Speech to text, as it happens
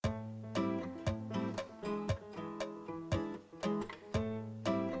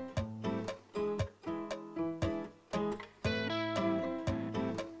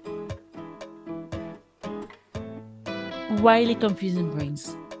Wildly confusing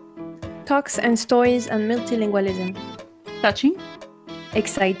brains. Talks and stories on multilingualism. Touching,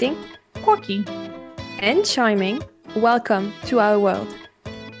 Exciting quirky. and charming. Welcome to our world.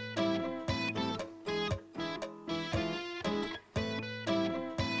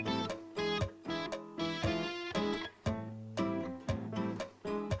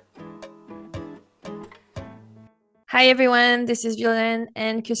 Hi, everyone. This is Violaine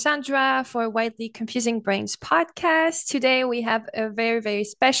and Cassandra for Widely Confusing Brains podcast. Today, we have a very, very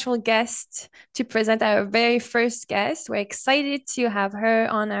special guest to present our very first guest. We're excited to have her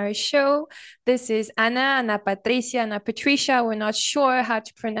on our show. This is Ana Patricia, Ana Patricia. We're not sure how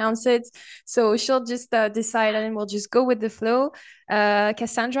to pronounce it. So she'll just decide and we'll just go with the flow.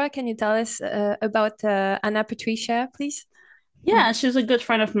 Cassandra, can you tell us about Ana Patricia, please? Yeah, she's a good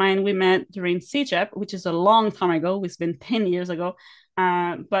friend of mine. We met during CJEP, which is a long time ago. It's been 10 years ago.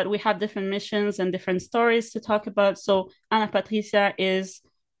 But we have different missions and different stories to talk about. So Ana Patricia is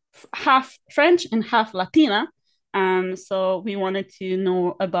half French and half Latina. So we wanted to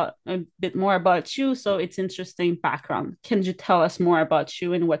know about a bit more about you. So it's interesting background. Can you tell us more about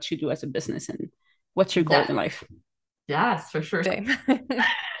you and what you do as a business and what's your goal in life? Yes, for sure.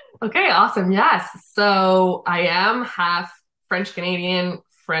 Okay, awesome. Yes. So I am half French Canadian,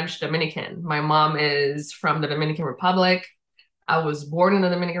 French Dominican. My mom is from the Dominican Republic. I was born in the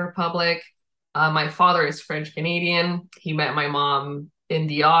Dominican Republic. My father is French Canadian. He met my mom in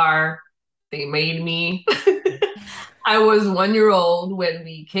DR. They made me. I was 1 year old when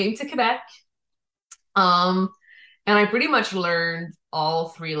we came to Quebec. Um, and I pretty much learned all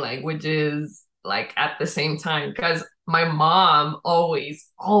three languages like at the same time because my mom always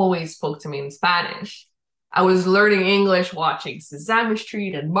spoke to me in Spanish. I was learning English watching Sesame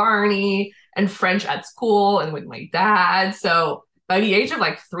Street and Barney and French at school and with my dad. So by the age of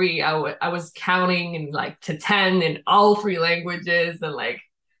like three, I was counting in like to 10 in all three languages. And like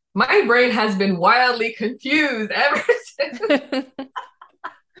my brain has been wildly confused ever since.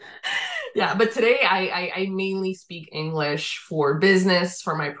 Yeah, but today I mainly speak English for business,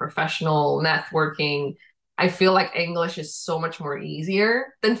 for my professional networking. I feel like English is so much more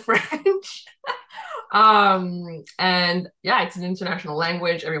easier than French. And yeah, it's an international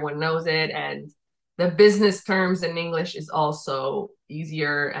language, everyone knows it, and the business terms in English is also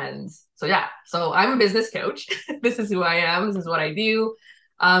easier. And so yeah, so I'm a business coach. This is who I am, this is what I do.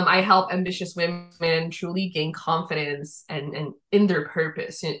 I help ambitious women truly gain confidence and in their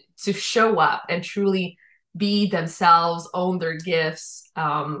purpose to show up and truly be themselves, own their gifts,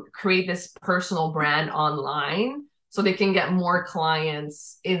 create this personal brand online so they can get more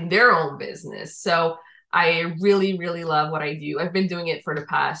clients in their own business. So I really, really love what I do. I've been doing it for the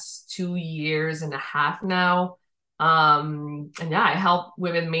past 2 years and a half now. And yeah, I help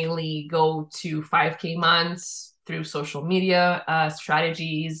women mainly go to 5K months through social media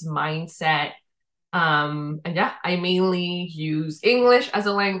strategies, mindset. And yeah, I mainly use English as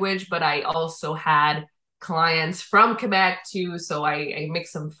a language, but I also had clients from Quebec too. So I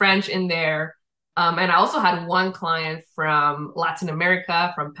mix some French in there. And I also had one client from Latin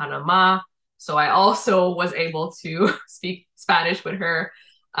America, from Panama. So I also was able to speak Spanish with her.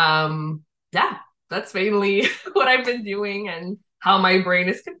 Yeah, that's mainly what I've been doing and how my brain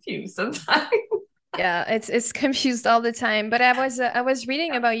is confused sometimes. Yeah, it's confused all the time. But I was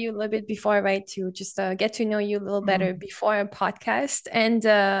reading about you a little bit before, right? To just get to know you a little better before a podcast, and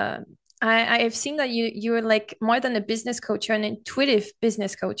I've seen that you're like more than a business coach, you're an intuitive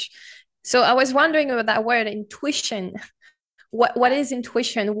business coach. So I was wondering about that word, intuition. What is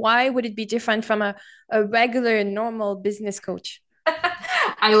intuition? Why would it be different from a regular normal business coach?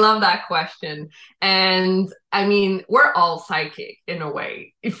 I love that question. And I mean, we're all psychic in a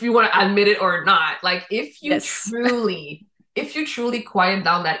way, if you want to admit it or not. Like Yes. if you truly quiet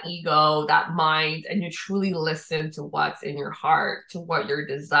down that ego, that mind, and you truly listen to what's in your heart, to what you're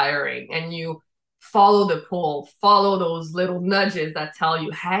desiring, and you follow the pull, follow those little nudges that tell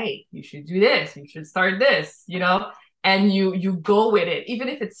you, hey, you should do this, you should start this, and you go with it, even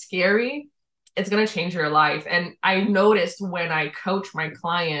if it's scary, it's going to change your life. And I noticed when I coach my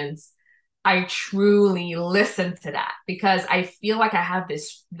clients, I truly listen to that because I feel like I have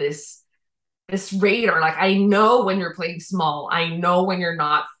this radar. Like I know when you're playing small. I know when you're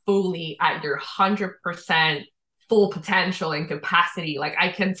not fully at your 100% full potential and capacity. Like I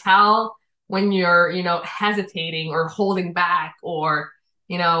can tell when you're, hesitating or holding back or,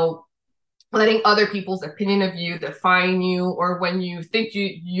 you know, letting other people's opinion of you define you, or when you think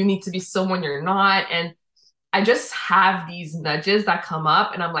you need to be someone you're not. And I just have these nudges that come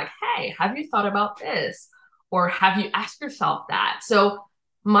up and I'm like, hey, have you thought about this? Or have you asked yourself that? So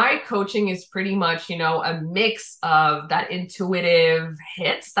my coaching is pretty much, a mix of that intuitive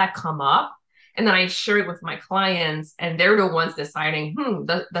hits that come up. And then I share it with my clients, and they're the ones deciding,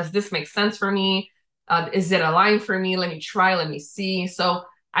 does this make sense for me? Is it aligned for me? Let me try, let me see. So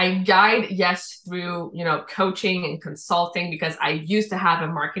I guide, yes, through, coaching and consulting, because I used to have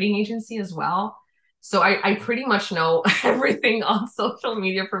a marketing agency as well. So I pretty much know everything on social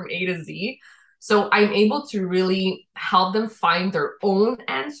media from A to Z. So I'm able to really help them find their own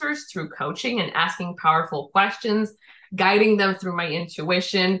answers through coaching and asking powerful questions, guiding them through my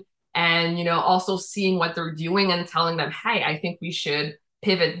intuition, and, also seeing what they're doing and telling them, hey, I think we should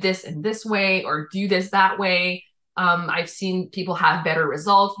pivot this in this way or do this that way. I've seen people have better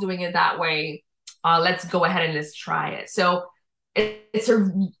results doing it that way. Let's go ahead and let's try it. So it's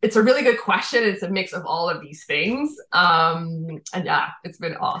a really good question. It's a mix of all of these things. And yeah, it's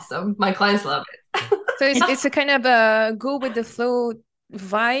been awesome. My clients love it. So it's a kind of a go with the flow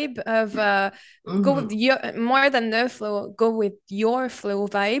vibe of go with your, more than the flow, go with your flow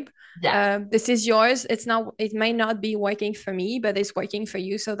vibe. Yes. This is yours. It may not be working for me, but it's working for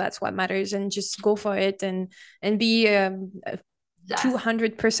you. So that's what matters. And just go for it and be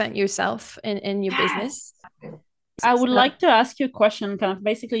 200% yourself in your business. I would like to ask you a question. Kind of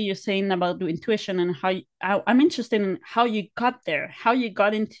basically, you're saying about the intuition and I'm interested in how you got there, how you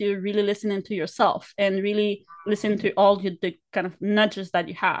got into really listening to yourself and really listen to all the kind of nudges that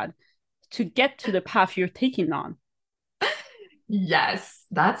you had to get to the path you're taking on. Yes,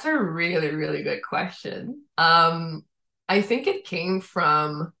 that's a really, really good question. I think it came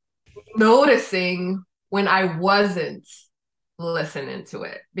from noticing when I wasn't listening to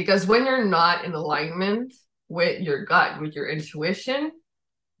it, because when you're not in alignment with your gut, with your intuition,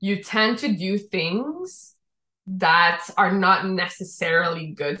 you tend to do things that are not necessarily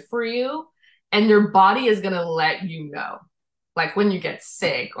good for you, and your body is going to let you know. Like when you get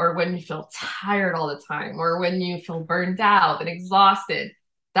sick, or when you feel tired all the time, or when you feel burned out and exhausted,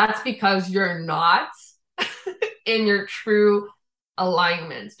 that's because you're not in your true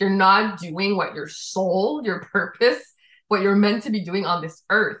alignment. You're not doing what your soul, your purpose, what you're meant to be doing on this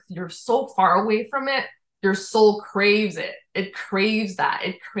earth. You're so far away from it. Your soul craves it. It craves that.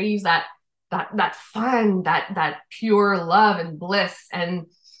 It craves that fun, that pure love and bliss. And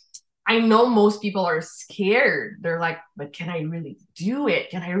I know most people are scared. They're like, but can I really do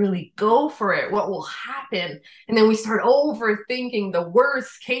it? Can I really go for it? What will happen? And then we start overthinking the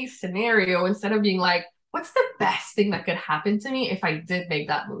worst case scenario instead of being like, what's the best thing that could happen to me if I did make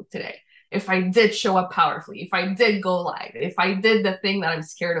that move today? If I did show up powerfully, if I did go live, if I did the thing that I'm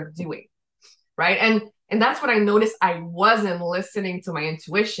scared of doing, right? And that's what I noticed. I wasn't listening to my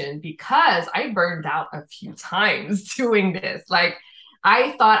intuition because I burned out a few times doing this. Like,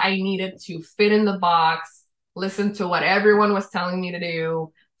 I thought I needed to fit in the box, listen to what everyone was telling me to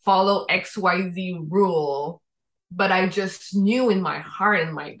do, follow XYZ rule. But I just knew in my heart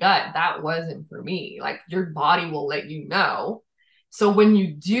and my gut that wasn't for me. Like, your body will let you know. So when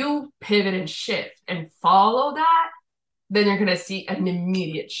you do pivot and shift and follow that, then you're going to see an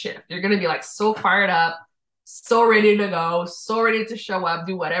immediate shift. You're going to be like so fired up, so ready to go, so ready to show up,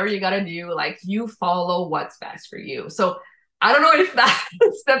 do whatever you got to do. Like, you follow what's best for you. So I don't know if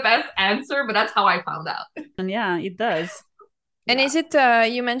that's the best answer, but that's how I found out. And yeah, it does. And is it,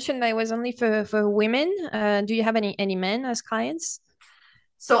 you mentioned that it was only for women. Do you have any men as clients?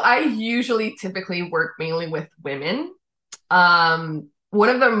 So I usually typically work mainly with women. One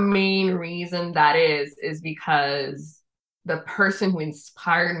of the main reason that is because the person who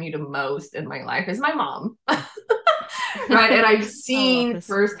inspired me the most in my life is my mom. Right. And I've seen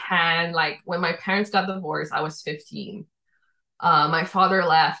firsthand, like when my parents got divorced, I was 15. My father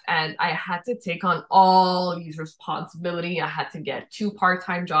left and I had to take on all these responsibility. I had to get 2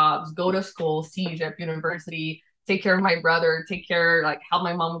 part-time jobs, go to school, see Egypt University, take care of my brother, help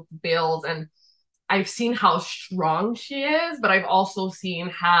my mom with the bills. And I've seen how strong she is, but I've also seen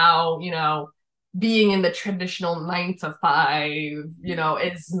how, being in the traditional 9 to 5,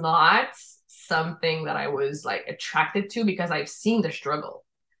 is not something that I was like attracted to, because I've seen the struggle,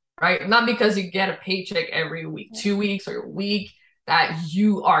 right? Not because you get a paycheck every week, 2 weeks or a week, that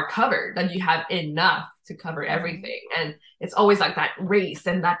you are covered, that you have enough to cover everything. And it's always like that race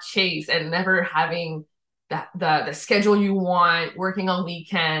and that chase and never having that the schedule you want, working on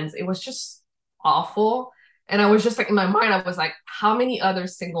weekends. It was just awful. And I was just like, in my mind, I was like, how many other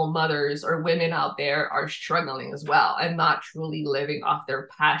single mothers or women out there are struggling as well and not truly living off their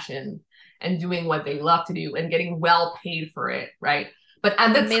passion and doing what they love to do and getting well paid for it, right? But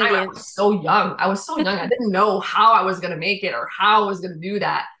at the time, I was so young. I didn't know how I was going to make it or how I was going to do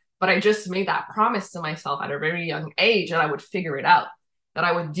that. But I just made that promise to myself at a very young age that I would figure it out. that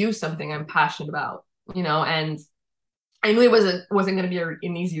I would do something I'm passionate about, and I knew it wasn't going to be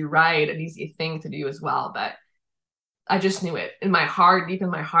an easy ride, an easy thing to do as well, but I just knew it in my heart, deep in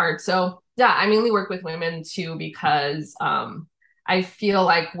my heart. So yeah, I mainly work with women too because I feel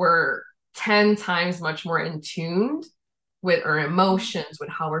like we're 10 times much more in tuned with our emotions, with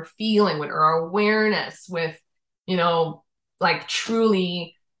how we're feeling, with our awareness, with, you know, like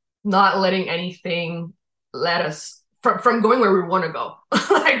truly not letting anything let us from going where we want to go.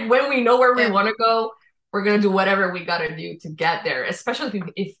 Like when we know where we Yeah. want to go, we're gonna do whatever we gotta do to get there. Especially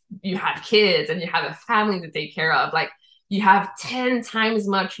if you have kids and you have a family to take care of, like you have 10 times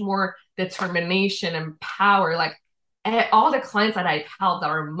much more determination and power. Like all the clients that I've helped that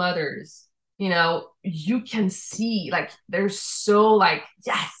are mothers, you can see like they're so like,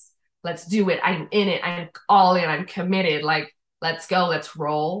 yes, let's do it. I'm in it. I'm all in. I'm committed. Like, let's go, let's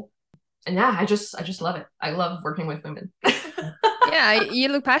roll. And yeah, I just love it. I love working with women. Yeah, you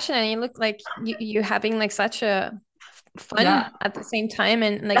look passionate. You look like you're having like such a Yeah. fun at the same time,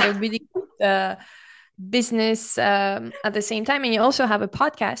 and like a really good business at the same time. And you also have a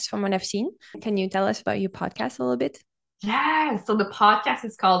podcast from what I've seen. Can you tell us about your podcast a little bit? Yeah. So the podcast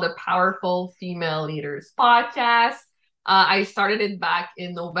is called the Powerful Female Leaders Podcast. I started it back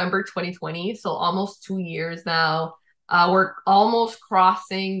in November 2020, so almost 2 years now. We're almost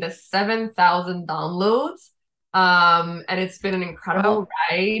crossing the 7,000 downloads. And it's been an incredible Wow.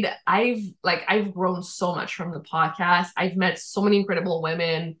 ride. I've grown so much from the podcast. I've met so many incredible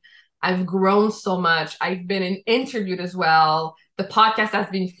women. I've grown so much. I've been interviewed as well. The podcast has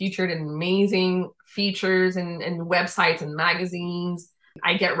been featured in amazing features and websites and magazines.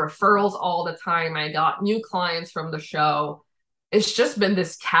 I get referrals all the time. I got new clients from the show. It's just been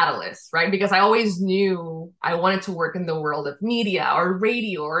this catalyst, right? Because I always knew I wanted to work in the world of media or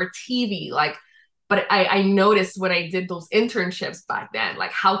radio or TV. But I noticed when I did those internships back then,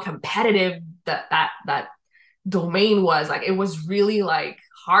 like how competitive that domain was. Like it was really like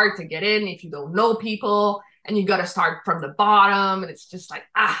hard to get in if you don't know people and you got to start from the bottom, and it's just like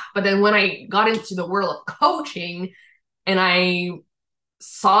but then when I got into the world of coaching and I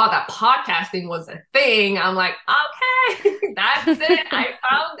saw that podcasting was a thing, I'm like, okay, that's it, I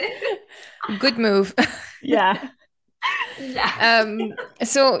found it. Good move. Yeah. Yeah.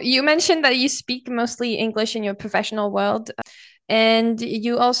 So you mentioned that you speak mostly English in your professional world. And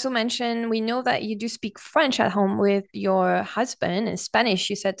you also mentioned, we know that you do speak French at home with your husband, and Spanish.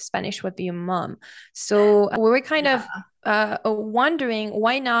 You said Spanish would be your mom. So we were kind of Yeah. wondering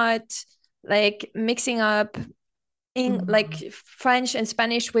why not like mixing up in like Mhm. French and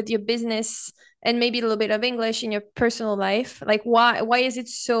Spanish with your business and maybe a little bit of English in your personal life. Like why is it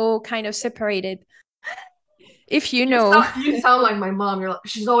so kind of separated? If you You know. sound like my mom.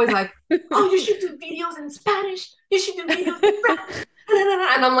 She's always like, "Oh, you should do videos in Spanish. You should do videos in French."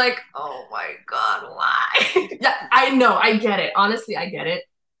 And I'm like, "Oh my God, why?" Yeah, I know. I get it. Honestly, I get it.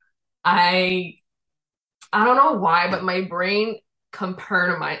 I I don't know why, but my brain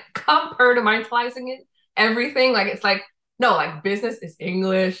compartmentalizing it everything. Like it's like no, like business is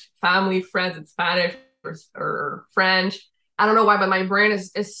English, family, friends, it's Spanish or French. I don't know why, but my brain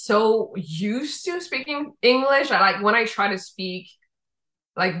is so used to speaking English. I like when I try to speak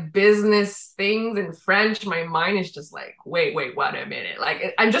like business things in French, my mind is just like, wait, what a minute.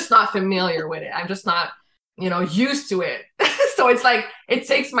 Like I'm just not familiar with it. I'm just not, used to it. So it's like it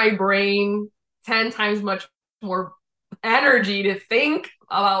takes my brain 10 times much more energy to think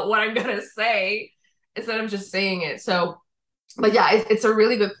about what I'm gonna say instead of just saying it. So, but yeah, it's a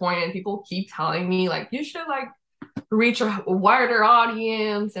really good point, and people keep telling me like you should like reach a wider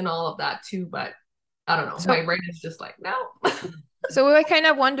audience and all of that too. But I don't know, my So brain is just like no. So we were kind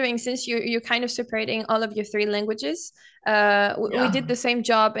of wondering, since you're kind of separating all of your three languages, we Yeah. did the same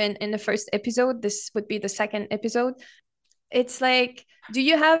job in the first episode. This would be the second episode. It's like, do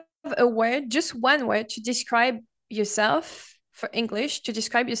you have a word, just one word, to describe yourself for English, to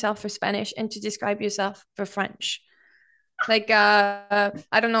describe yourself for Spanish, and to describe yourself for French? Like I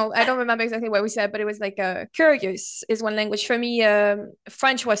don't know, I don't remember exactly what we said, but it was like curious is one language for me.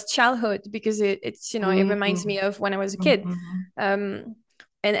 French was childhood because it's it reminds me Mm-hmm. of when I was a kid. Mm-hmm. um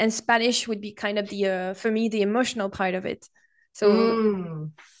and Spanish would be kind of the for me the emotional part of it. So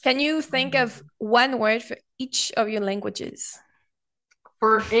Mm. can you think of one word for each of your languages?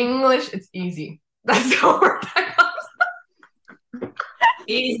 For English, it's easy. That's the word that comes.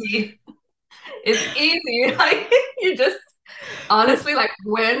 Easy. It's easy. Like you just honestly like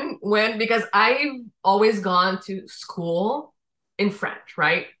when because I've always gone to school in French,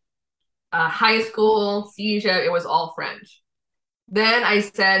 right? High school, CEGEP, it was all French. Then I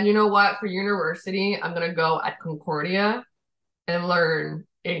said, you know what, for university, I'm gonna go at Concordia and learn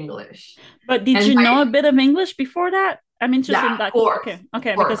English. But did And you know a bit of English before that? I'm interested yeah, in of that. course. Okay,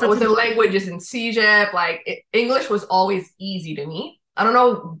 okay, Of course. because I it's was in interesting. languages in CEGEP. Like English was always easy to me. I don't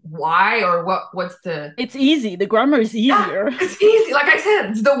know why or what's the It's easy. The grammar is yeah, easier. it's easy. Like I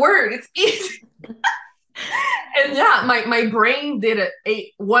said, it's the word. It's easy. And yeah, my brain did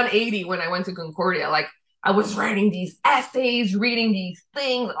a 180 when I went to Concordia. Like I was writing these essays, reading these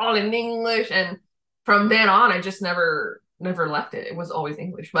things all in English, and from then on, I just never left it. It was always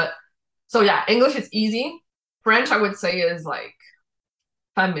English. But so yeah, English is easy. French, I would say, is like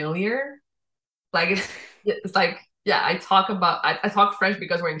familiar. Like it's like yeah, I talk French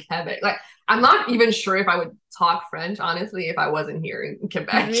because we're in Quebec. Like I'm not even sure if I would talk French honestly if I wasn't here in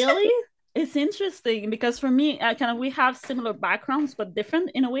Quebec. Really? It's interesting because for me, kind of we have similar backgrounds but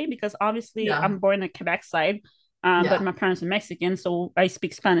different in a way because obviously Yeah, I'm born in Quebec side, but yeah. my parents are Mexican, so I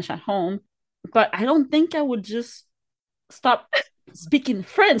speak Spanish at home. But I don't think I would just stop speaking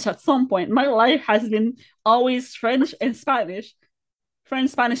French at some point. My life has been always French and Spanish,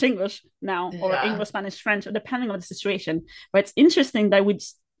 French, Spanish, English now, or Yeah. English, Spanish, French, depending on the situation. But it's interesting that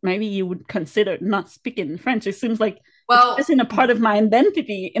maybe you would consider not speaking French. It seems like it's Well, missing a part of my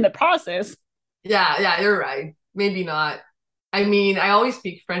identity in the process. yeah, you're right. Maybe not. I mean, I always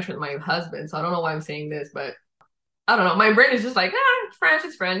speak French with my husband, so I don't know why I'm saying this, but I don't know. My brain is just like, French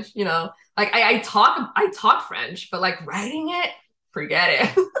is French. Like I talk French, but like writing it, forget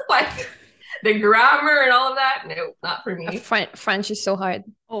it. Like the grammar and all of that, no, not for me. French is so hard.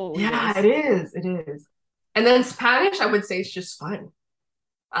 Oh Yeah, yes. it is. It is. And then Spanish, I would say it's just fun.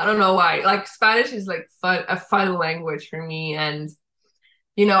 I don't know why. Like Spanish is like a fun language for me. And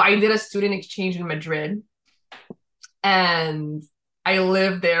I did a student exchange in Madrid and I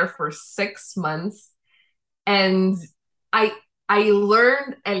lived there for 6 months and I I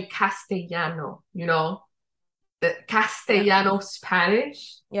learned el castellano, the Yeah. Castellano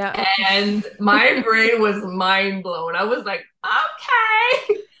Spanish. Yeah. And my brain was mind blown. I was like,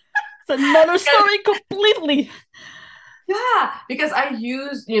 okay. It's another story completely. Yeah, because I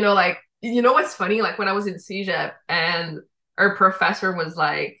used, like, what's funny? Like when I was in CEGEP and our professor was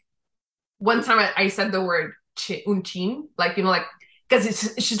like, one time I said the word un chin, like,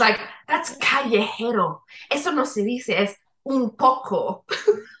 because she's like, that's callejero. Eso no se dice, es un poco.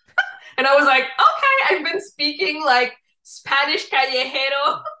 And I was like, okay, I've been speaking like Spanish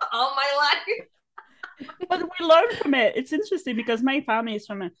callejero all my life. But we learn from it. It's interesting because my family is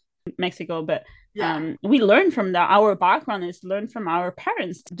from Mexico, but Yeah, we learn from that. Our background is learned from our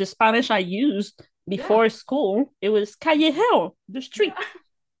parents. The Spanish I used yeah, before school, it was callejero, the street. yeah.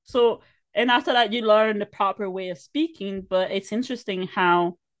 So, and after that, you learn the proper way of speaking. But it's interesting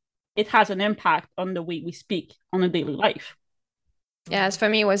how it has an impact on the way we speak on a daily life. Yeah, as for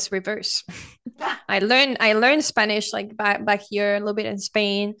me, it was reverse. Yeah. I learned Spanish like back here a little bit in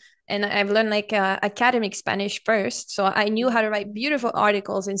Spain, and I've learned like academic Spanish first. So I knew how to write beautiful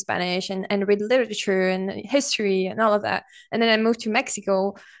articles in Spanish and read literature and history and all of that. And then I moved to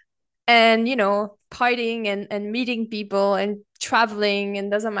Mexico, and partying and meeting people and traveling and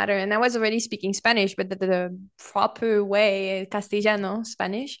doesn't matter. And I was already speaking Spanish, but the proper way, Castellano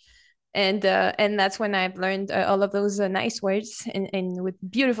Spanish. And that's when I've learned all of those nice words and with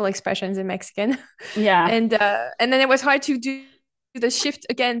beautiful expressions in Mexican. Yeah. And then it was hard to do the shift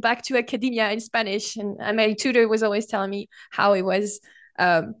again back to academia in Spanish. And my tutor was always telling me how it was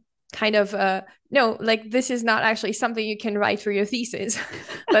um, kind of no, like this is not actually something you can write for your thesis.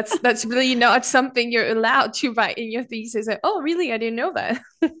 That's really not something you're allowed to write in your thesis. Oh, really? I didn't know that.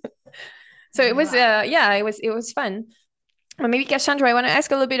 So it was Yeah. yeah, it was fun. Maybe Cassandra, I want to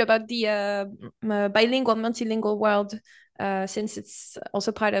ask a little bit about the bilingual, multilingual world, since it's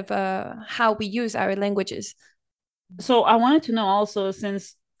also part of how we use our languages. So I wanted to know also,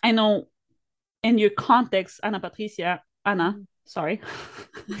 since I know in your context, Anna, sorry,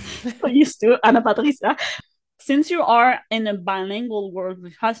 so used to Ana Patricia, since you are in a bilingual world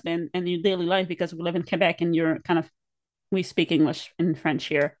with husband and your daily life, because we live in Quebec and you're kind of we speak English and French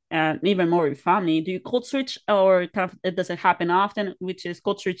here, and even more with family. Do you code switch, or kind of does it happen often? Which is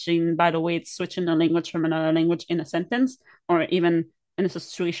code switching, by the way, it's switching the language from another language in a sentence, or even in a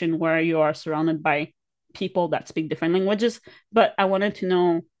situation where you are surrounded by people that speak different languages. But I wanted to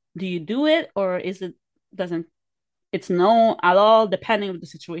know, do you do it, or is it doesn't? It's no at all, depending on the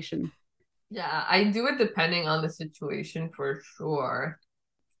situation. Yeah, I do it depending on the situation for sure.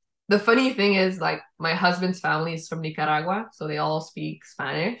 The funny thing is, like, my husband's family is from Nicaragua, so they all speak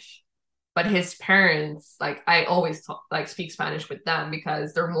Spanish. But his parents, like, I always talk, like, speak Spanish with them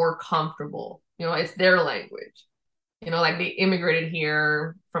because they're more comfortable. It's their language. Like they immigrated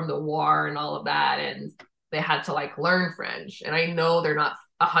here from the war and all of that, and they had to like learn French, and I know they're not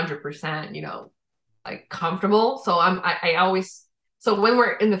 100%, you know, like comfortable. So I always, so when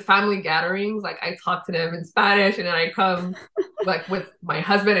we're in the family gatherings, like I talk to them in Spanish, and then I come like with my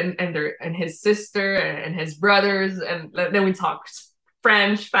husband and his sister and his brothers, and then we talk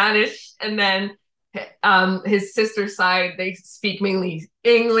French, Spanish, and then his sister's side, they speak mainly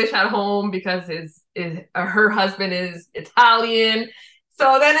English at home because her husband is Italian.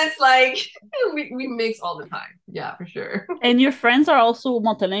 So then it's like we mix all the time. Yeah, for sure. And your friends are also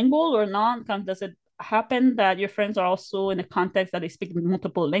multilingual or not? Does it happen that your friends are also in a context that they speak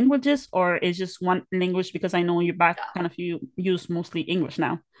multiple languages, or is just one language? Because I know you back kind of you use mostly English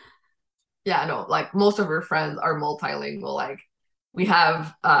now. Yeah, no, like most of her friends are multilingual. Like we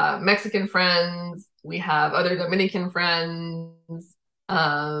have Mexican friends, we have other Dominican friends.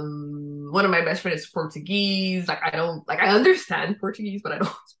 One of my best friends is Portuguese. Like I understand Portuguese, but I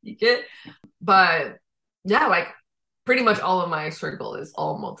don't speak it. But yeah, like pretty much all of my circle is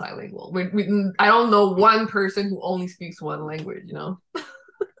all multilingual. I don't know one person who only speaks one language, you know?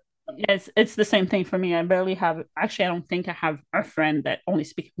 Yes, it's the same thing for me. I barely have, actually, I don't think I have a friend that only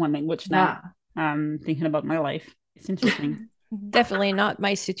speaks one language now. Thinking about my life. It's interesting. Definitely not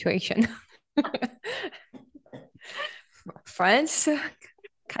my situation. France,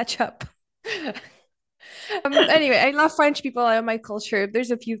 catch up. Anyway, I love French people. I love my culture. There's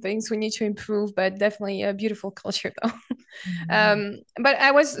a few things we need to improve, but definitely a beautiful culture though. But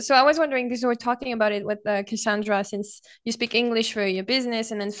I was wondering, because we're talking about it with Cassandra, since you speak English for your business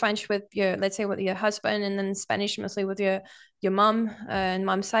and then French with your, let's say, with your husband, and then Spanish mostly with your mom and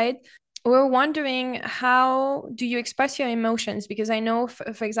mom's side. We're wondering, how do you express your emotions? Because I know,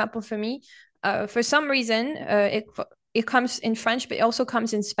 for example, for me, for some reason, it comes in French, but it also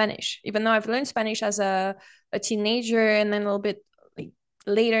comes in Spanish. Even though I've learned Spanish as a teenager and then a little bit like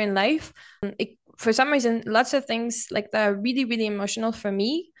later in life, for some reason, lots of things like that are really, really emotional for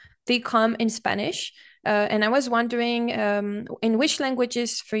me, they come in Spanish. And I was wondering, in which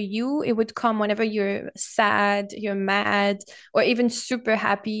languages for you it would come whenever you're sad, you're mad, or even super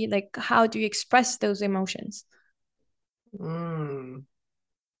happy. Like, how do you express those emotions? I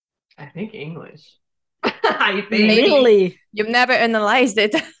think English. I think Maybe Really? you've never analyzed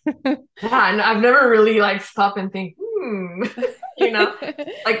it. yeah, and I've never really like stopped and think, you know,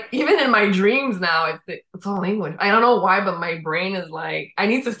 like even in my dreams now, it's all English. I don't know why, but my brain is like, I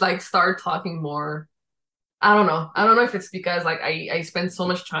need to like start talking more. I don't know. I don't know if it's because like I spend so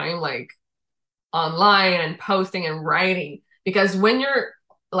much time like online and posting and writing, because when you're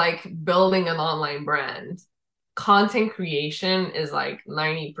like building an online brand, content creation is like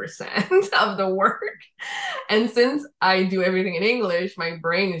 90% of the work. And since I do everything in English, my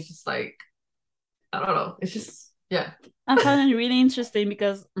brain is just like, I don't know. It's just, yeah. I find it really interesting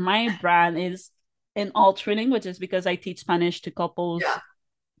because my brand is in all three languages because I teach Spanish to couples, Yeah.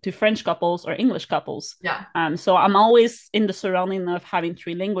 to French couples or English couples. Yeah. So I'm always in the surrounding of having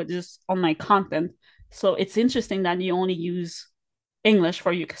three languages on my content. So it's interesting that you only use English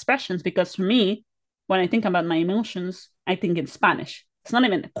for your expressions, because for me, when I think about my emotions, I think in Spanish. It's not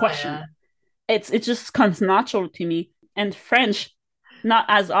even a question. Yeah. It just comes natural to me. And French, not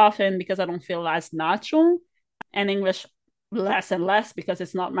as often because I don't feel as natural, and English less and less because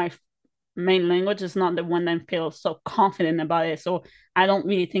it's not my main language. It's not the one that I feel so confident about it. So I don't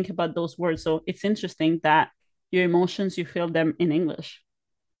really think about those words. So it's interesting that your emotions, you feel them in English.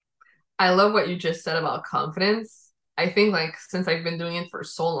 I love what you just said about confidence. I think like since I've been doing it for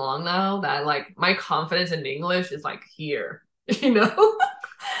so long now, that like my confidence in English is like here, you know?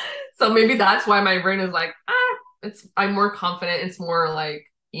 So maybe that's why my brain is like, I'm more confident. It's more like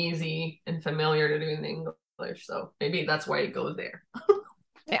easy and familiar to do in English. So maybe that's why it goes there.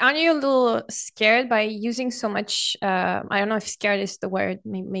 Aren't you a little scared by using so much? I don't know if scared is the word,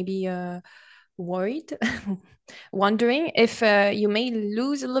 maybe worried, wondering if you may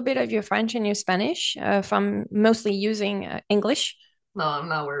lose a little bit of your French and your Spanish from mostly using English. No, I'm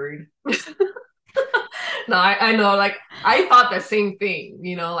not worried. No, I know. Like, I thought the same thing,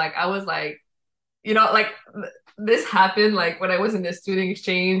 you know, like, I was like, you know, like, this happened like when I was in the student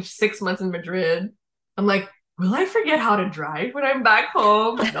exchange 6 months in Madrid. I'm like, will I forget how to drive when I'm back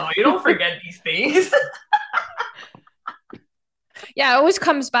home? No, you don't forget these things. Yeah, it always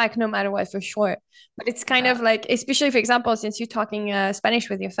comes back no matter what, for sure. But it's kind of like, especially for example, since you're talking Spanish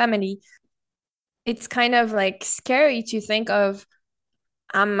with your family, it's kind of like scary to think of,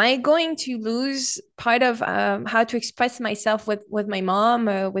 am I going to lose part of how to express myself with my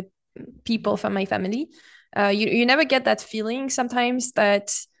mom, with people from my family? You never get that feeling sometimes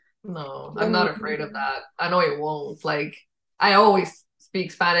that No, I'm not afraid of that. I know it won't. Like, I always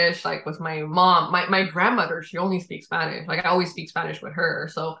speak Spanish like with my mom. My grandmother, she only speaks Spanish. Like I always speak Spanish with her.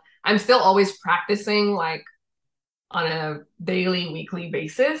 So I'm still always practicing like on a daily, weekly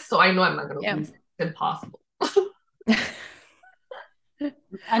basis. So I know I'm not gonna lose it. It's impossible.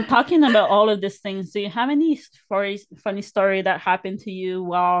 And talking about all of these things, do you have any stories, funny story that happened to you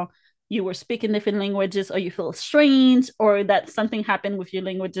while you were speaking different languages, or you feel strange, or that something happened with your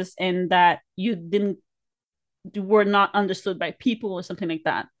languages and that you were not understood by people, or something like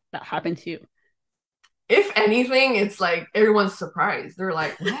that that happened to you? If anything, it's like everyone's surprised. They're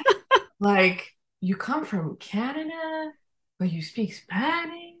like, what? Like, you come from Canada, but you speak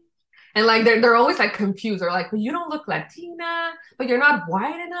Spanish? And like they're always like confused. They're like, but you don't look Latina, but you're not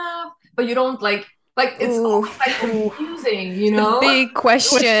white enough, but you don't like it's Ooh. always like confusing, The big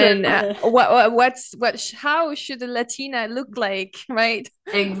question. Yeah. How should a Latina look like, right?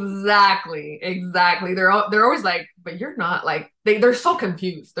 Exactly. They're always like, but you're not like they're so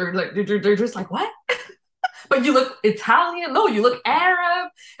confused. They're like they're just like, what? But you look Italian. No, you look Arab.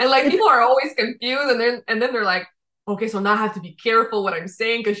 And like people are always confused, and then they're like, okay, so now I have to be careful what I'm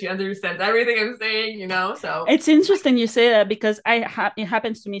saying because she understands everything I'm saying, you know? So It's interesting you say that, because it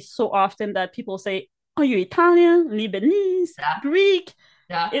happens to me so often that people say, "Are you Italian, Lebanese, yeah, Greek?"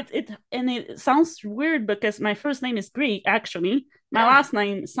 yeah, It sounds weird because my first name is Greek, actually. My yeah. last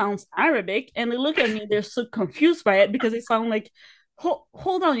name sounds Arabic, and they look at me, they're so confused by it because they sound like,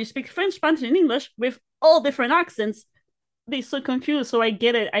 hold on, you speak French, Spanish, and English with all different accents. They're so confused. So I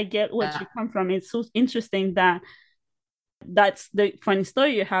get it. I get what Yeah. you come from. It's so interesting that that's the funny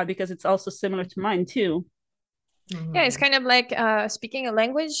story you have, because it's also similar to mine too. Yeah, it's kind of like speaking a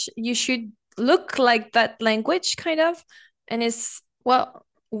language, you should look like that language, kind of. And it's, well,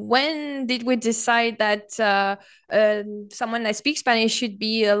 when did we decide that someone that speaks Spanish should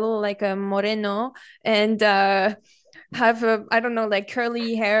be a little like a moreno and have a, I don't know, like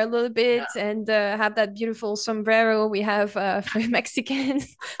curly hair a little bit and have that beautiful sombrero we have for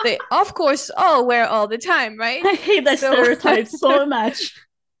Mexicans? They, of course, all wear all the time, right? I hate that So stereotype so much.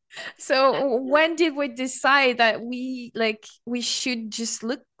 so when did we decide that we should just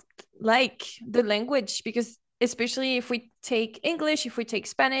look like the language? Because especially if we take English, if we take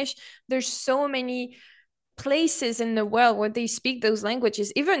Spanish, there's so many places in the world where they speak those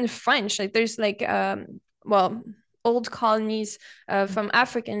languages. Even French, like there's like well, old colonies from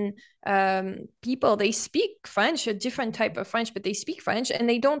African people, they speak French, a different type of French, but they speak French and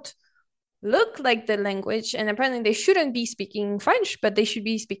they don't look like the language. And apparently they shouldn't be speaking French, but they should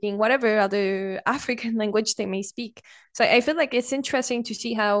be speaking whatever other African language they may speak. So I feel like it's interesting to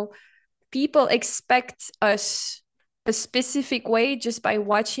see how people expect us a specific way just by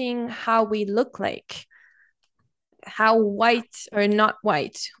watching how we look like, how white or not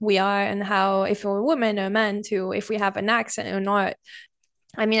white we are, and how if we're a woman or a man too, if we have an accent or not.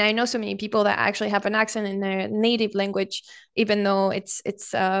 I mean, I know so many people that actually have an accent in their native language, even though it's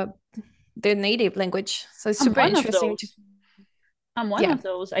their native language. So it's I'm super one of interesting to, those. I'm one yeah. of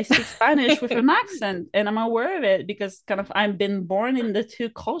those. I speak Spanish with an accent, and I'm aware of it because kind of I've been born in the two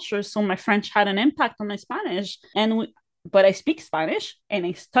cultures, so my French had an impact on my Spanish. But I speak Spanish and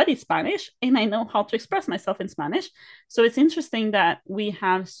I study Spanish and I know how to express myself in Spanish. So it's interesting that we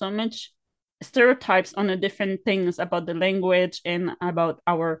have so much stereotypes on the different things about the language and about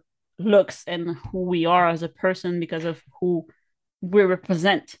our looks and who we are as a person because of who we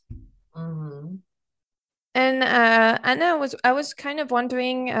represent. Mm-hmm. And Anna, I was kind of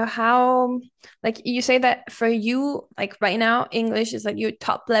wondering how, like you say that for you, like right now, English is like your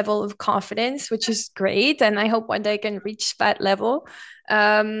top level of confidence, which is great, and I hope one day I can reach that level.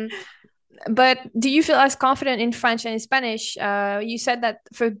 Um, but do you feel as confident in French and in Spanish? You said that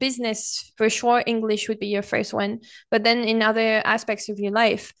for business, for sure, English would be your first one, but then in other aspects of your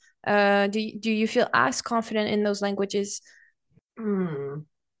life, do you feel as confident in those languages? Hmm.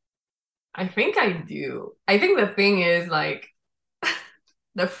 I think I do. I think the thing is like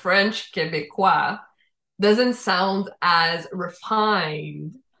the French Québécois doesn't sound as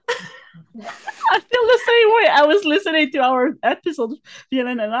refined. I feel the same way. I was listening to our episode,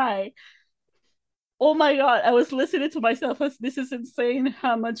 Violin and I. Oh my god, I was listening to myself as this is insane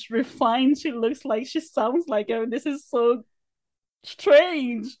how much refined she looks like. She sounds like her. This is so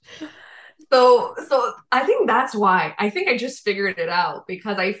strange. So I think that's why. I think I just figured it out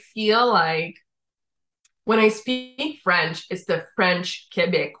because I feel like when I speak French, it's the French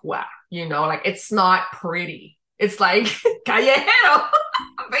Québécois, you know, like it's not pretty. It's like callejero,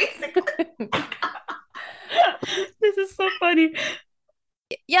 basically. This is so funny.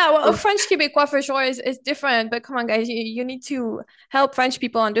 Yeah, well, French Québécois for sure is different, but come on, guys, you need to help French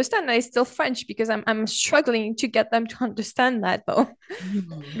people understand that it's still French because I'm struggling to get them to understand that though,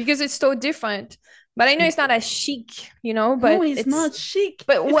 because it's so different. But I know it's not as chic, No, but it's not chic.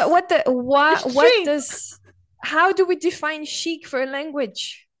 but It's what cheap. does how do we define chic for a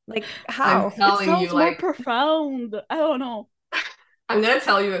language? Like I'm how? It telling you, sounds more like, profound. I don't know. I'm gonna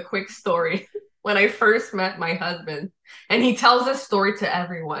tell you a quick story. When I first met my husband, and he tells this story to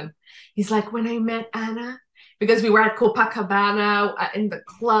everyone. He's like, when I met Anna, because we were at Copacabana in the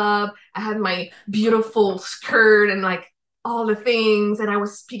club, I had my beautiful skirt and like all the things, and I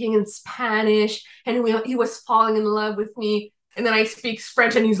was speaking in Spanish, and he was falling in love with me. And then I speak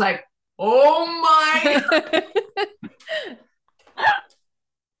French, and he's like, oh my.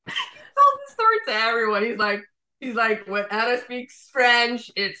 Tells the story to everyone. He's like, when Anna speaks French,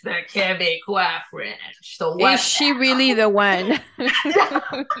 it's the Quebecois French. So what? Is she really the one?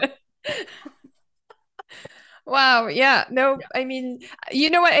 Wow, yeah. No, Yeah. I mean, you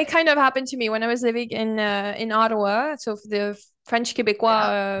know what? It kind of happened to me when I was living in Ottawa. So the French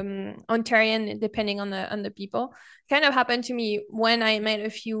Québécois, Ontarian, depending on the people, kind of happened to me when I met a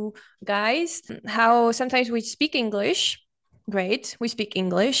few guys. How sometimes we speak English. Great, we speak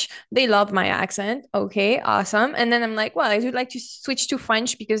English. They love my accent. Okay, awesome. And then I'm like, well, I would like to switch to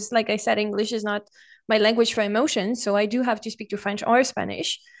French because, like I said, English is not my language for emotion. So I do have to speak to French or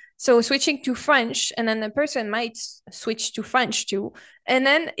Spanish. So switching to French, and then the person might switch to French too. And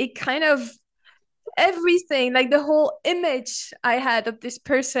then it kind of everything, like the whole image I had of this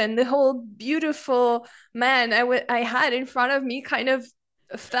person, the whole beautiful man I had in front of me kind of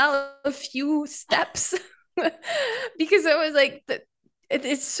fell a few steps because I was like,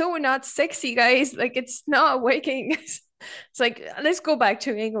 it's so not sexy, guys. Like it's not working. It's like, let's go back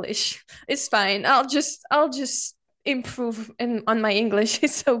to English. It's fine. I'll just improve on my English.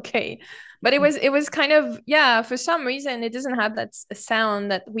 It's okay. But it was kind of, yeah, for some reason it doesn't have that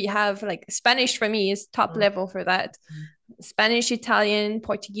sound that we have. Like Spanish for me is top level for that. Spanish, Italian,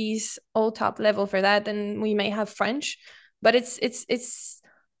 Portuguese, all top level for that. And we may have French, but it's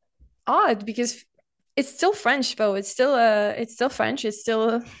odd because it's still French though. It's still French. It's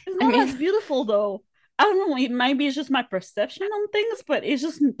still It's not as beautiful though. I don't know. Maybe it's just my perception on things, but it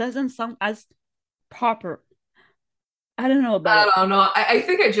just doesn't sound as proper. I don't know about it. I don't know. I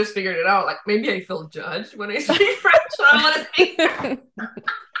think I just figured it out. Like maybe I feel judged when I speak French. I don't want to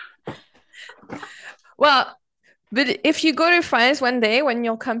speak. Well, but if you go to France one day when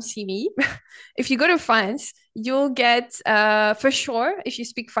you'll come see me, if you go to France, you'll get for sure if you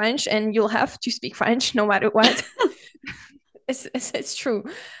speak French, and you'll have to speak French no matter what. It's true.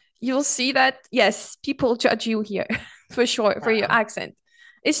 You'll see that yes, people judge you here for sure for your accent.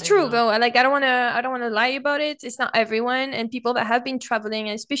 It's true though. Like I don't wanna lie about it. It's not everyone, and people that have been traveling,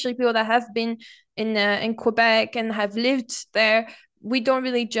 and especially people that have been in Quebec and have lived there, we don't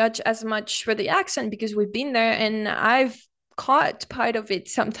really judge as much for the accent because we've been there, and I've caught part of it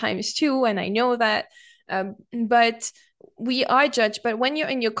sometimes too, and I know that. But we are judged. But when you're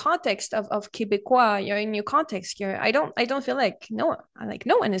in your context of Quebecois, you're in your context here. I don't feel like no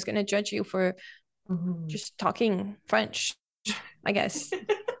one is gonna judge you for just talking French, I guess.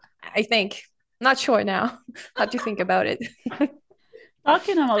 I think. Not sure now how to think about it.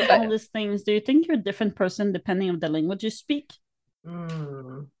 Talking about all these things, do you think you're a different person depending on the language you speak?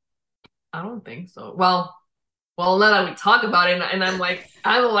 I don't think so. Well, now that we talk about it, and I'm like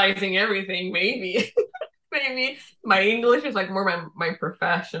analyzing everything, maybe. Maybe my English is like more my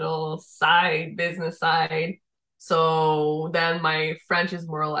professional side, business side. So then my French is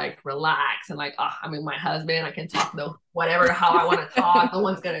more like relaxed and like, oh, I'm with my husband. I can talk whatever, how I want to talk. No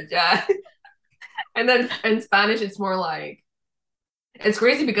one's gonna judge. And then in Spanish, it's more like, it's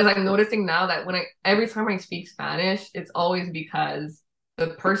crazy because I'm noticing now that every time I speak Spanish, it's always because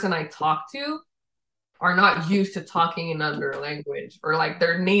the person I talk to are not used to talking in another language, or like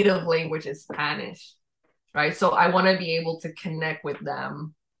their native language is Spanish. Right. So I want to be able to connect with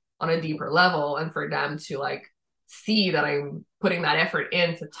them on a deeper level, and for them to like see that I'm putting that effort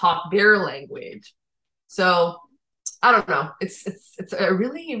in to talk their language. So I don't know. It's a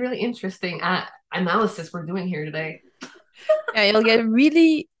really, really interesting analysis we're doing here today. Yeah, you'll get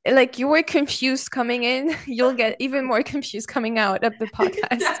really like you were confused coming in. You'll get even more confused coming out of the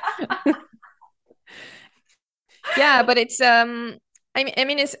podcast. Yeah, but it's I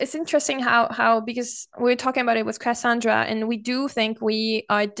mean it's interesting how because we're talking about it with Cassandra, and we do think we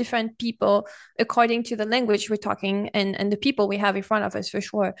are different people according to the language we're talking, and the people we have in front of us for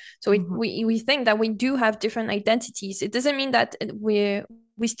sure. So we think that we do have different identities. It doesn't mean that we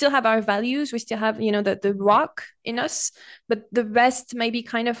we still have our values, we still have, the rock in us, but the rest may be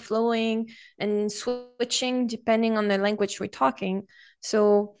kind of flowing and switching depending on the language we're talking.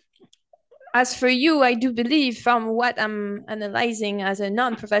 So as for you, I do believe, from what I'm analyzing as a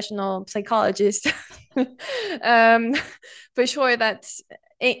non-professional psychologist, um, for sure that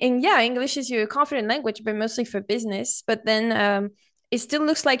English is your confident language, but mostly for business. But then it still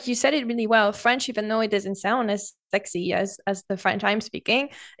looks like you said it really well. French, even though it doesn't sound as sexy as the French I'm speaking,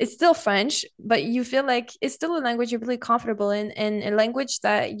 it's still French, but you feel like it's still a language you're really comfortable in, and a language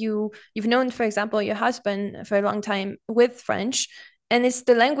that you've known, for example, your husband for a long time with French, and it's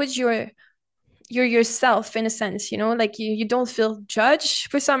the language you're yourself in a sense, like you don't feel judged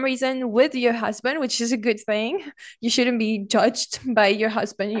for some reason with your husband, which is a good thing. You shouldn't be judged by your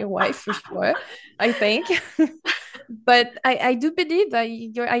husband, your wife, for sure, I think. But I do believe that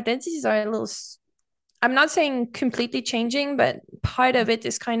your identities are a little, I'm not saying completely changing, but part of it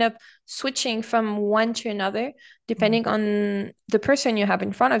is kind of switching from one to another, depending on the person you have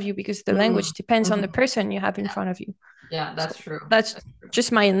in front of you, because the language depends on the person you have in front of you. Yeah, that's true. That's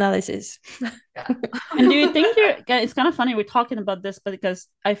just my analysis. Yeah. And do you think it's kind of funny we're talking about this, but because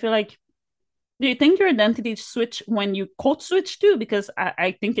I feel like, do you think your identity switch when you code switch too? Because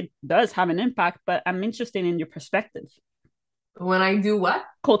I think it does have an impact, but I'm interested in your perspective. When I do what?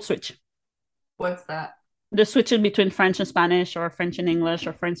 Code switch. What's that? The switching between French and Spanish, or French and English,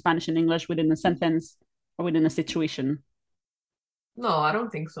 or French, Spanish, and English within a sentence or within a situation. No, I don't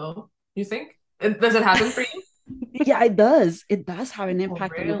think so. You think? Does it happen for you? Yeah, it does. It does have an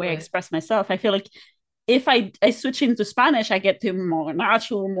impact on the way I express myself. I feel like if I switch into Spanish, I get to more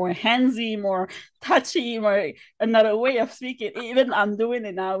natural, more handsy, more touchy, more another way of speaking. Even I'm doing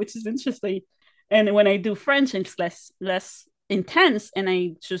it now, which is interesting. And when I do French, it's less intense, and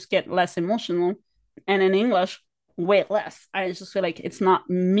I just get less emotional. And in English, way less. I just feel like it's not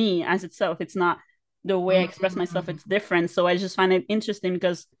me as itself. It's not the way I express myself. It's different. So I just find it interesting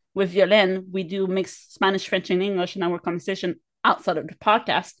because with Violaine, we do mix Spanish, French, and English in our conversation outside of the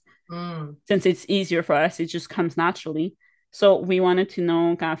podcast. Since it's easier for us, it just comes naturally. So we wanted to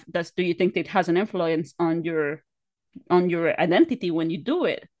know, do you think it has an influence on your identity when you do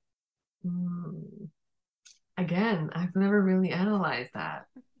it? Again, I've never really analyzed that.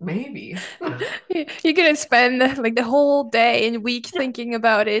 Maybe. You're gonna spend like the whole day and week thinking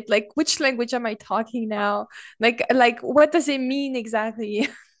about it. Like, which language am I talking now? Like what does it mean exactly?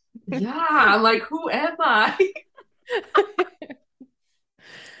 Yeah, I'm like, who am I?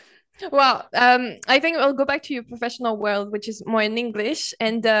 Well, I think I'll go back to your professional world, which is more in English.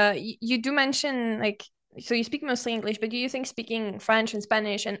 And you do mention, like, so you speak mostly English, but do you think speaking French and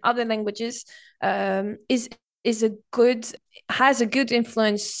Spanish and other languages is has a good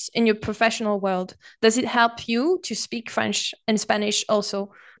influence in your professional world? Does it help you to speak French and Spanish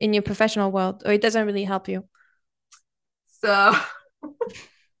also in your professional world, or it doesn't really help you? So,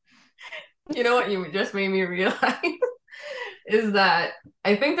 you know what you just made me realize is that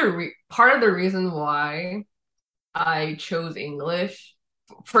I think part of the reason why I chose English,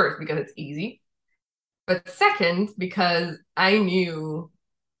 first, because it's easy, but second, because I knew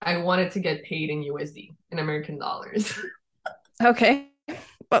I wanted to get paid in USD, in American dollars. Okay.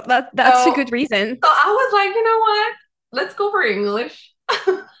 Well, that's a good reason. So I was like, you know what? Let's go for English.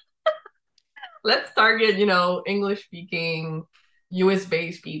 Let's target, English speaking, US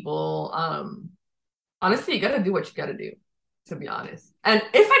based people. Honestly, you gotta do what you gotta do, to be honest. And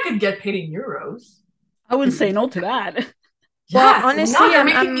if I could get paid in euros, I wouldn't say no to that. Yes, well, honestly, now you're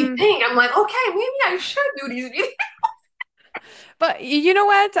making me think. I'm like, okay, maybe I should do these videos. But you know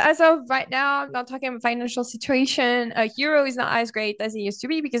what? As of right now, I'm not talking about financial situation. Euro is not as great as it used to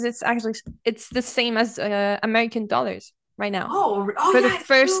be, because it's the same as American dollars right now. For yeah, the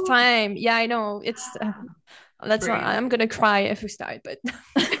first time. Yeah, I know. It's I'm gonna cry if we start, but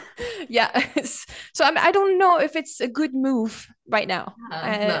yeah. So I don't know if it's a good move right now.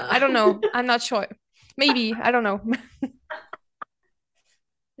 No. I don't know. I'm not sure. Maybe, I don't know.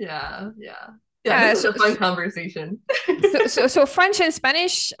 Yeah. This is a fun conversation. So French and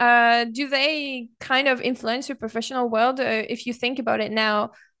Spanish, do they kind of influence your professional world? If you think about it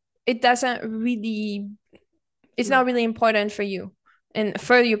now, it's not really important for you and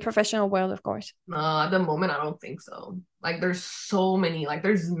for your professional world, of course. No, at the moment, I don't think so. Like, there's so many, like,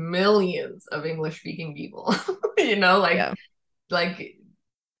 there's millions of English speaking people, like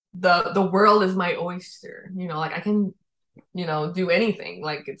the world is my oyster, like I can, do anything.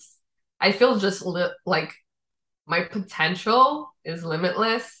 Like, I feel just like my potential is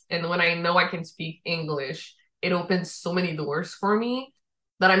limitless. And when I know I can speak English, it opens so many doors for me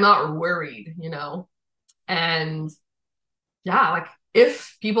that I'm not worried, And yeah, like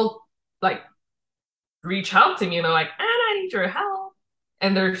if people like reach out to me and they're like, Anna, I need your help,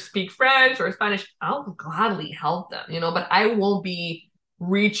 and they speak French or Spanish, I'll gladly help them, but I won't be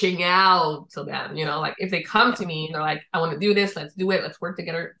reaching out to them, like if they come to me and they're like, I want to do this, let's do it, let's work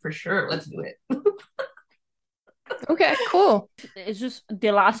together for sure, let's do it. Okay, cool. It's just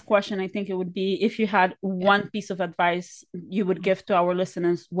the last question. I think it would be, if you had one piece of advice you would give to our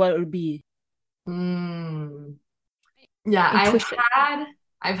listeners, what would it be? Yeah, Intuition.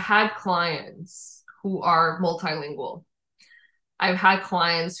 I've had clients who are multilingual. I've had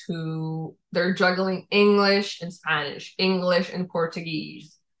clients who they're juggling English and Spanish, English and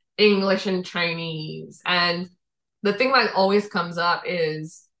Portuguese, English and Chinese. And the thing that always comes up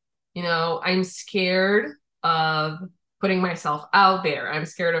is, I'm scared of putting myself out there. I'm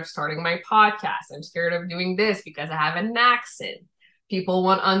scared of starting my podcast. I'm scared of doing this because I have an accent. People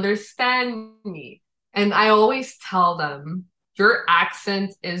won't understand me. And I always tell them, your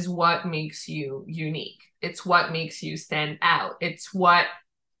accent is what makes you unique. It's what makes you stand out. It's part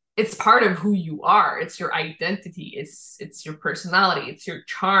of who you are. It's your identity. It's your personality. It's your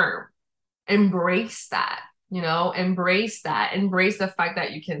charm. Embrace that, embrace that. Embrace the fact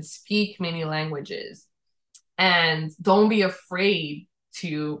that you can speak many languages, and don't be afraid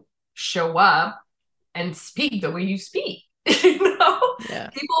to show up and speak the way you speak. Yeah.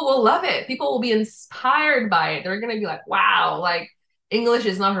 People will love it. People will be inspired by it. They're going to be like, wow, like English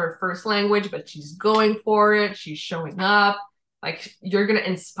is not her first language, but she's going for it. She's showing up. Like, you're going to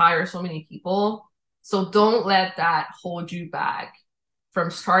inspire so many people. So don't let that hold you back from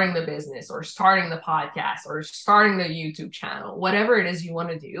starting the business or starting the podcast or starting the YouTube channel. Whatever it is you want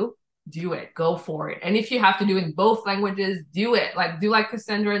to do it. Go for it. And if you have to do it in both languages, do it. Like, do like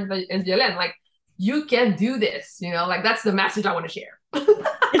Cassandra and Violaine. Like, you can do this, like that's the message I want to share.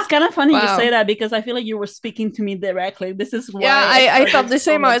 It's kind of funny you Wow. say that, because I feel like you were speaking to me directly. This is why I felt the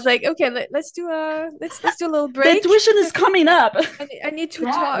so same. I much. was like, okay, let's do a little The break. tuition is coming up. I need to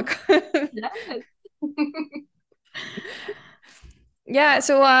Yes. talk. Yes. Yeah,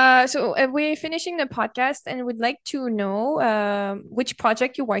 so we're finishing the podcast and would like to know which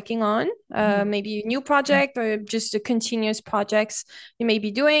project you're working on, maybe a new project or just the continuous projects you may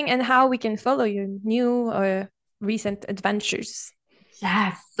be doing, and how we can follow your new or recent adventures.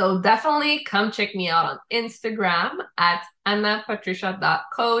 Yes. So definitely come check me out on Instagram at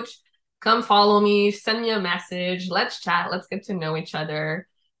annapatricia.coach. Come follow me, send me a message. Let's chat. Let's get to know each other.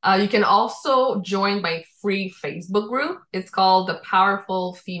 You can also join my free Facebook group. It's called the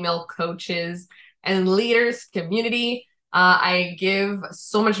Powerful Female Coaches and Leaders Community. I give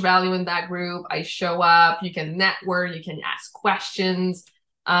so much value in that group. I show up. You can network. You can ask questions.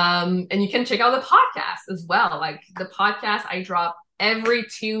 And you can check out the podcast as well. Like, the podcast, I drop every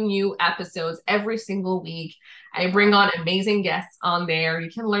 2 new episodes every single week. I bring on amazing guests on there.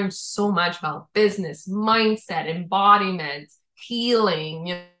 You can learn so much about business, mindset, embodiment,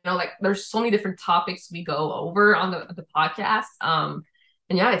 healing. Like, there's so many different topics we go over on the podcast. And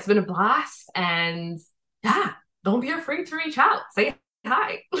yeah, it's been a blast. And yeah, don't be afraid to reach out. Say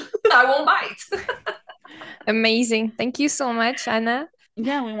hi. I won't bite. Amazing. Thank you so much, Anna.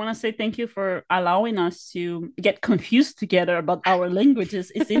 Yeah, we want to say thank you for allowing us to get confused together about our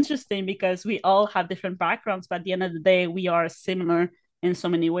languages. It's interesting because we all have different backgrounds, but at the end of the day, we are similar in so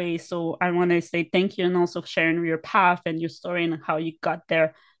many ways. So I want to say thank you, and also sharing your path and your story and how you got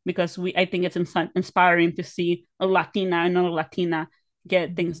there, because I think it's inspiring to see a Latina and a Latina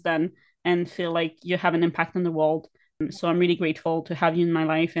get things done and feel like you have an impact on the world. So I'm really grateful to have you in my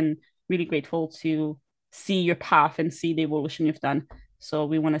life, and really grateful to see your path and see the evolution you've done. So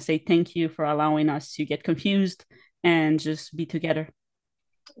we want to say thank you for allowing us to get confused and just be together.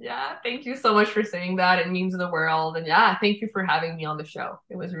 Yeah, thank you so much for saying that. It means the world. And yeah, thank you for having me on the show.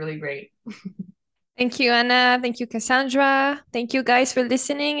 It was really great. Thank you, Anna. Thank you, Cassandra. Thank you guys for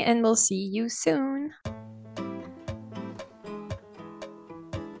listening, and we'll see you soon.